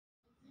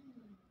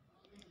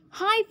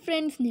Hi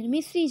friends, నేను మీ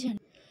శ్రీజన్.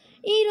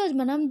 ఈరోజు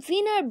మనం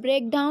Zener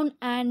break down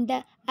and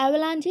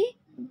అవలాంచి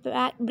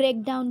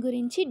break down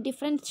గురించి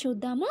డిఫరెన్స్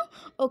చూద్దాము.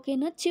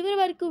 ఓకేనా? చివరి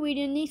వరకు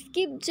వీడియోని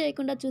స్కిప్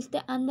చేయకుండా చూస్తే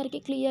అందరికీ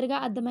క్లియర్గా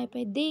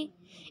అర్థమైపోద్ది.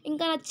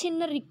 ఇంకా నా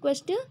చిన్న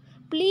రిక్వెస్ట్,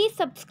 ప్లీజ్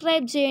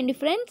సబ్స్క్రైబ్ చేయండి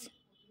friends.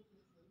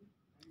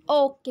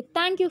 Okay,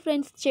 thank you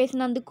friends.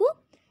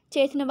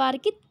 చేసిన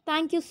వారికి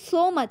thank you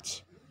so much.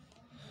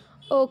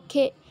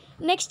 Okay,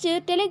 next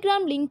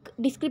Telegram link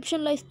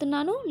డిస్క్రిప్షన్లో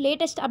ఇస్తున్నాను.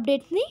 లేటెస్ట్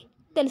అప్డేట్స్ని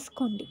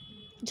తెలుసుకోండి,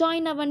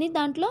 జాయిన్ అవ్వండి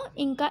దాంట్లో,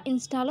 ఇంకా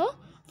ఇన్స్టాలో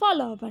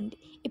ఫాలో అవ్వండి.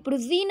 ఇప్పుడు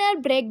Zener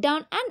break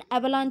down and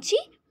అవలాంచి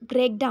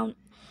break down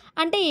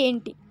అంటే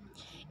ఏంటి?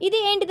 ఇది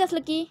ఏంటిది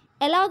అసలుకి?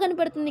 ఎలా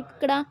కనపడుతుంది?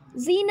 ఇక్కడ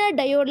జీనర్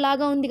డయోడ్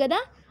లాగా ఉంది కదా,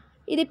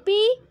 ఇది పి,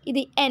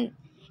 ఇది ఎన్.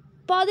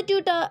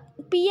 పాజిటివ్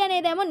పి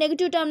అనేదేమో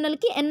నెగిటివ్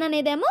టర్మినల్కి, ఎన్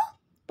అనేదేమో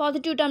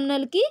పాజిటివ్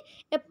టర్మినల్కి.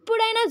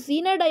 ఎప్పుడైనా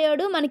జీనర్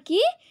డయోడ్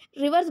మనకి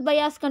రివర్స్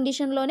బయాస్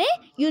కండిషన్లోనే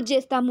యూజ్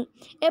చేస్తాము.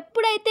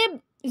 ఎప్పుడైతే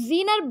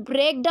జీనర్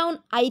బ్రేక్ డౌన్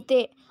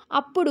అయితే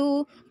అప్పుడు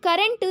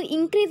కరెంటు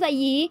ఇంక్రీజ్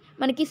అయ్యి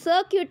మనకి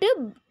సర్క్యూట్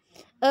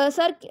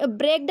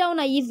బ్రేక్ డౌన్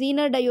అయ్యి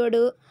జీనర్ డయోడ్,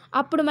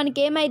 అప్పుడు మనకి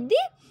ఏమైద్ది?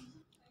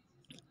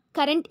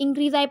 కరెంట్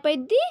ఇంక్రీజ్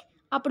అయిపోయిద్ది.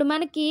 అప్పుడు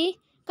మనకి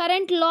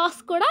కరెంట్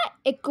లాస్ కూడా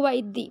ఎక్కువ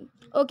అయిద్ది.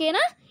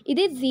 ఓకేనా?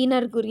 ఇది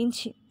జీనర్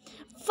గురించి.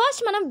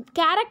 ఫస్ట్ మనం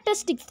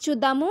క్యారెక్టరిస్టిక్స్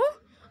చూద్దాము.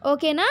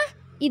 ఓకేనా?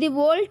 ఇది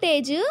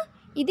వోల్టేజ్,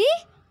 ఇది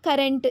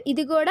కరెంట్,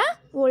 ఇది కూడా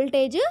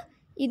వోల్టేజ్,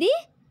 ఇది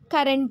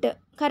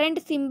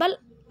కరెంట్ సింబల్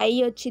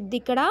అయ్యి వచ్చిద్ది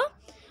ఇక్కడ.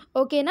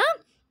 ఓకేనా?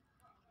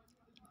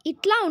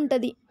 ఇట్లా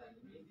ఉంటుంది.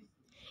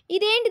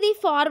 ఇదేంటిది?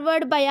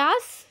 ఫార్వర్డ్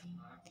బయాస్,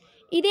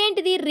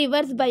 ఇదేంటిది?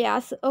 Reverse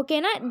bias.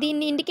 ఓకేనా?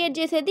 దీన్ని ఇండికేట్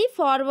చేసేది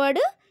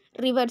ఫార్వర్డ్,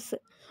 రివర్స్.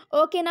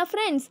 ఓకేనా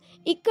ఫ్రెండ్స్?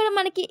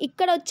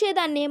 ఇక్కడ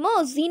వచ్చేదాన్నేమో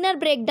జీనర్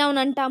బ్రేక్ డౌన్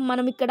అంటాం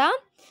మనం.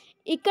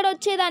 ఇక్కడ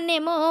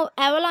వచ్చేదాన్నేమో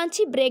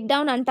అవలాంచి బ్రేక్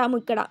డౌన్ అంటాము.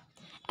 ఇక్కడ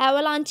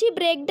అవలాంచి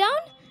break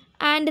down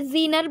and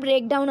Zener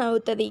break down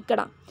అవుతుంది ఇక్కడ.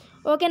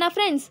 ఓకేనా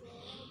ఫ్రెండ్స్?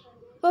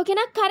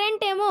 ఓకేనా?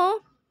 కరెంట్ ఏమో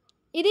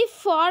ఇది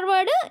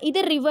ఫార్వర్డ్,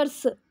 ఇది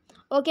రివర్స్.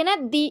 ఓకేనా?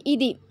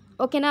 ఇది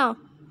ఓకేనా?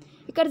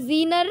 ఇక్కడ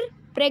జీనర్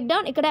బ్రేక్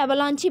డౌన్, ఇక్కడ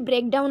అవలాంచి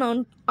బ్రేక్ డౌన్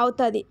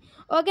అవుతుంది.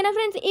 ఓకేనా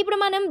ఫ్రెండ్స్? ఇప్పుడు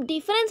మనం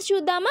డిఫరెన్స్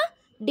చూద్దామా?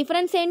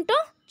 డిఫరెన్స్ ఏంటో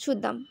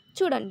చూద్దాం.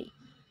 చూడండి,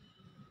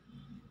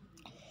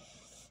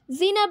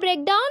 Zener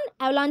break down,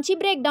 అవలాంచి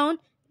break down.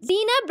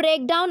 Zener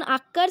break down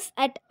occurs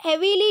at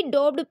heavily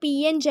doped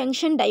PN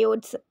junction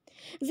diodes.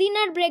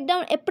 Zener break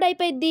down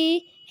ఎప్పుడైపోయింది?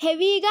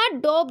 హెవీగా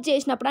డోప్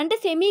చేసినప్పుడు. అంటే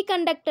సెమీ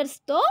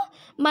కండక్టర్స్తో,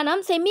 మనం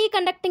సెమీ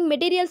కండక్టింగ్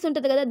మెటీరియల్స్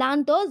ఉంటుంది కదా,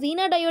 దాంతో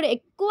జీనర్ డయోడ్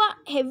ఎక్కువ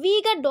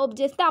హెవీగా డోప్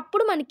చేస్తే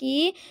అప్పుడు మనకి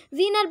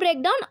జీనర్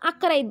బ్రేక్ డౌన్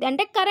అక్కర్ అయింది.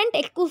 అంటే కరెంట్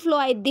ఎక్కువ ఫ్లో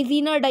అయింది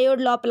జీనర్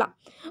డయోడ్ లోపల.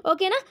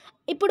 ఓకేనా?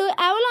 ఇప్పుడు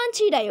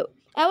అవలాంచి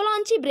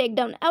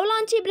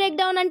బ్రేక్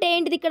డౌన్ అంటే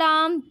ఏంటిది? ఇక్కడ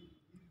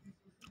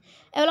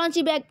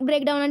అవలాంచి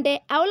బ్రేక్ డౌన్ అంటే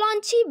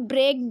అవలాంచి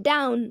break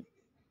down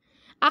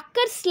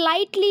అక్కర్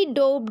slightly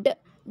doped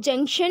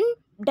junction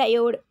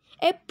diode.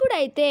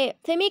 ఎప్పుడైతే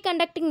సెమీ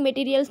కండక్టింగ్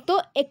మెటీరియల్స్తో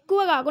ఎక్కువ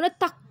కాకుండా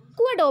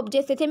తక్కువ డోప్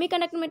చేస్తే, సెమీ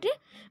కండక్టింగ్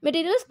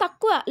మెటీరియల్స్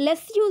తక్కువ,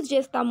 లెస్ యూజ్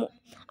చేస్తాము,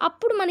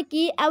 అప్పుడు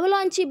మనకి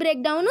అవలాంచి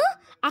బ్రేక్ డౌన్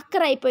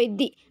అక్కర్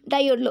అయిపోయిద్ది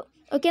డయోడ్లో.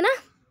 ఓకేనా?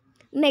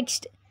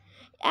 Next,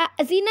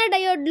 Zener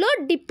డయోడ్లో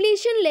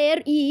depletion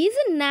layer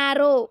is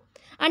narrow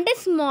అంటే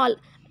స్మాల్.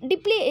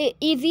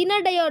 ఈ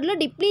జీనర్ డయోడ్లో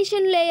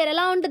డిప్లీషన్ లేయర్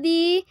ఎలా ఉంటుంది?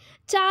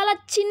 చాలా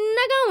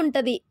చిన్నగా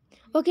ఉంటుంది.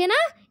 ఓకేనా?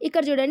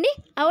 ఇక్కడ చూడండి,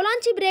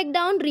 అవలాంచి break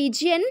down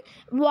region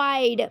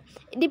wide,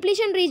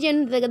 depletion region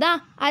ఉంటుంది కదా,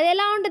 అది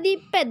ఎలా ఉంటుంది?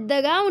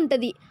 పెద్దగా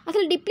ఉంటుంది.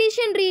 అసలు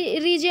డిప్లీషన్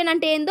రీజియన్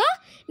అంటే ఏందో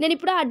నేను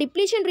ఇప్పుడు ఆ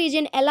డిప్లీషన్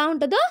రీజియన్ ఎలా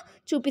ఉంటుందో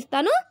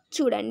చూపిస్తాను,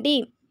 చూడండి.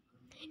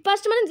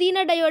 ఫస్ట్ మనం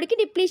జీనర్ డయోడ్కి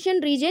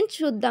డిప్లీషన్ రీజియన్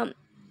చూద్దాం.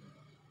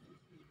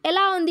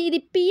 ఎలా ఉంది?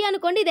 ఇది పి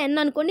అనుకోండి, ఇది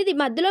ఎన్ అనుకోండి, ఇది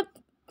మధ్యలో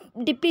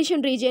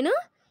డిప్లీషన్ రీజియన్,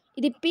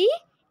 ఇది పి,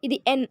 ఇది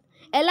ఎన్.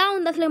 ఎలా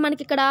ఉంది అసలు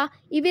మనకి ఇక్కడ?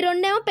 ఇవి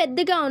రెండేమో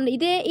పెద్దగా ఉంది,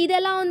 ఇది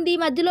ఎలా ఉంది?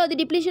 మధ్యలో అది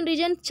డిప్లీషన్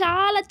రీజియన్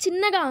చాలా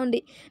చిన్నగా ఉంది.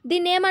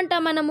 దీన్ని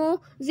ఏమంటాం మనము?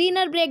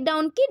 Zener break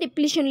డౌన్కి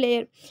depletion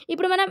layer.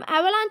 ఇప్పుడు మనం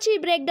అవలాంచి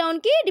బ్రేక్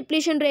డౌన్కి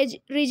డిప్లీషన్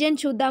రీజియన్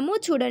చూద్దాము.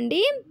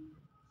 చూడండి,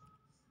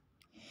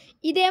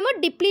 ఇదేమో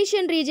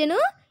డిప్లీషన్ రీజియన్,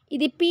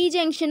 ఇది పి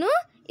జంక్షను,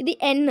 ఇది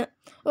ఎన్.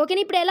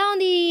 ఓకేనా? ఇప్పుడు ఎలా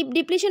ఉంది?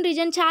 డిప్లీషన్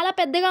రీజియన్ చాలా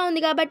పెద్దగా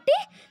ఉంది కాబట్టి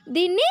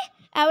దీన్ని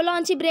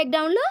అవలాంచి బ్రేక్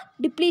డౌన్లో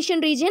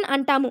డిప్లీషన్ రీజియన్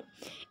అంటాము.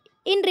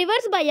 In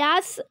reverse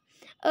bias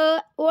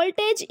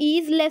voltage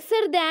is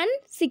lesser than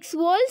 6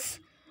 volts.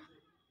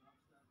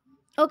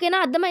 ఓకేనా?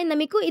 అర్థమైందా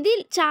మీకు? ఇది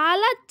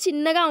చాలా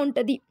చిన్నగా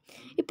ఉంటుంది.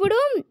 ఇప్పుడు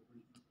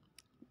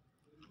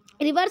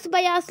రివర్స్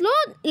బయాస్లో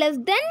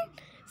లెస్ దెన్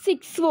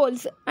 6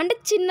 volts అంటే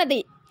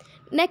చిన్నది.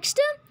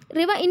 Next,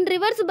 in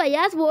reverse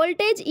bias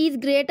voltage is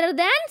greater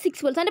than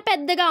 6 volts అంటే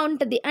పెద్దగా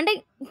ఉంటుంది, అంటే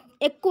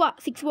ఎక్కువ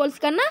 6 volts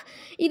కన్నా.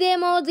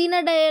 ఇదేమో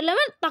జీనర్ డయోడ్లో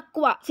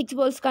తక్కువ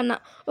 6 volts కన్నా.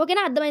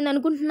 ఓకేనా? అర్థమైంది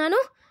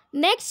అనుకుంటున్నాను.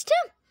 Next,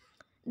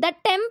 the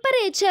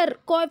temperature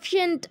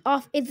coefficient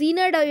of a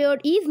Zener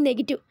diode is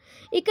negative.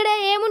 ఇక్కడ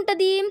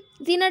ఏముంటుంది?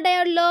 జీనర్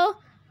డయోడ్లో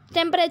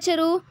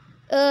టెంపరేచరు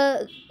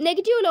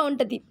నెగిటివ్లో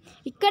ఉంటుంది.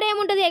 ఇక్కడ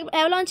ఏముంటుంది?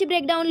 అవలాంచి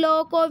బ్రేక్ డౌన్లో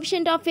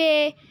coefficient of A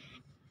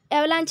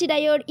అవలాంచి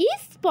diode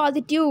is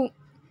positive.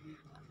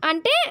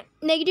 అంటే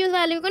నెగిటివ్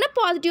వాల్యూ కన్నా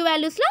పాజిటివ్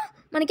వాల్యూస్లో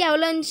మనకి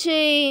అవలాంచ్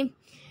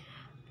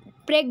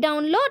బ్రేక్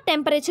డౌన్లో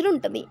టెంపరేచర్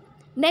ఉంటుంది.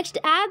 Next,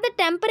 as the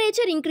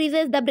temperature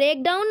increases the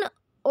break down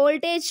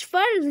voltage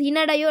for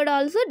Jena diode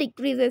also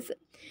decreases.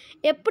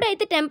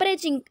 ఎప్పుడైతే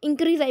temperature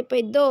increase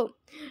అయిపోయిద్దో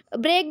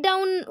break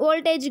down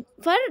voltage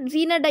for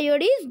Jena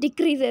diode is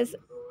decreases.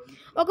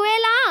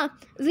 ఒకవేళ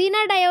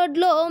జీనా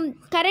డయోడ్లో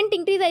current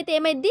increase అయితే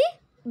ఏమైద్ది,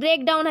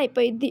 break down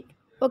అయిపోయిద్ది.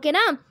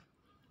 ఓకేనా,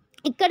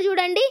 ఇక్కడ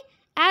చూడండి,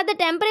 as the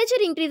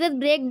temperature increases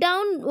break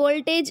down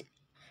voltage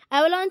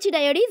avalanche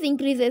diode is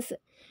increases.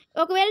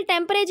 ఒకవేళ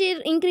temperature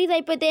increase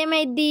అయిపోతే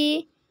ఏమైద్ది,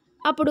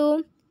 అప్పుడు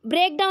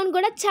బ్రేక్ డౌన్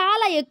కూడా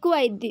చాలా ఎక్కువ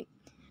అయిద్ది.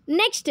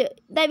 Next,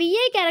 the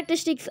VI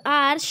characteristics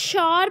are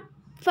sharp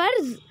for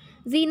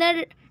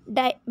Zener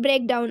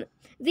break down.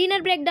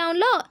 Zener break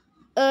డౌన్లో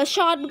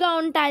షార్ప్గా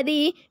ఉంటుంది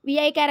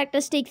విఐ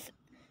క్యారెక్టరిస్టిక్స్.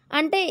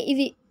 అంటే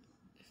ఇది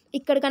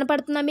ఇక్కడ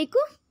కనపడుతుందా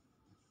మీకు,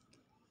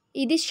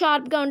 ఇది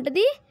షార్ప్గా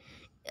ఉంటుంది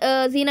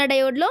జీనా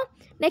డయోడ్లో.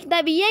 Next, the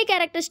VI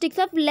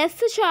characteristics of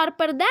less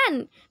sharper than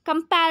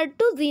compared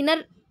to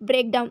Zener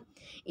break down.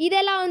 ఇది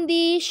ఎలా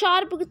ఉంది,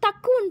 షార్ప్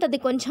తక్కువ ఉంటుంది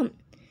కొంచెం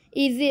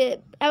ఈజీ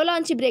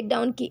అవలాంచ్ బ్రేక్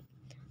డౌన్కి.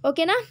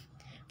 ఓకేనా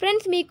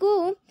ఫ్రెండ్స్, మీకు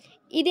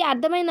ఇది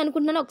అర్థమైంది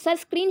అనుకుంటున్నాను. ఒకసారి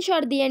స్క్రీన్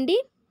షాట్ తీయండి.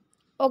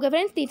 ఓకే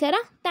ఫ్రెండ్స్, తీసారా?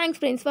 Thanks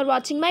friends for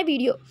watching my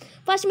video.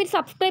 First మీరు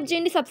సబ్స్క్రైబ్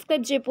చేయండి,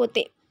 సబ్స్క్రైబ్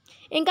చేయకపోతే.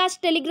 ఇంకా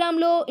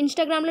టెలిగ్రామ్లో,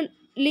 ఇన్స్టాగ్రామ్లో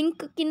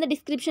లింక్ కింద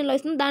డిస్క్రిప్షన్లో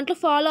ఇస్తుంది, దాంట్లో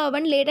ఫాలో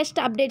అవ్వండి,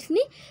 లేటెస్ట్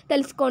అప్డేట్స్ని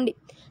తెలుసుకోండి.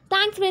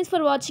 Thanks friends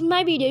for watching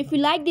my video. If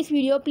you like this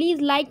video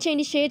please like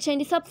చేయండి, షేర్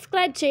చేయండి,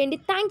 సబ్స్క్రైబ్ చేయండి.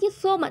 Thank you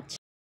so much.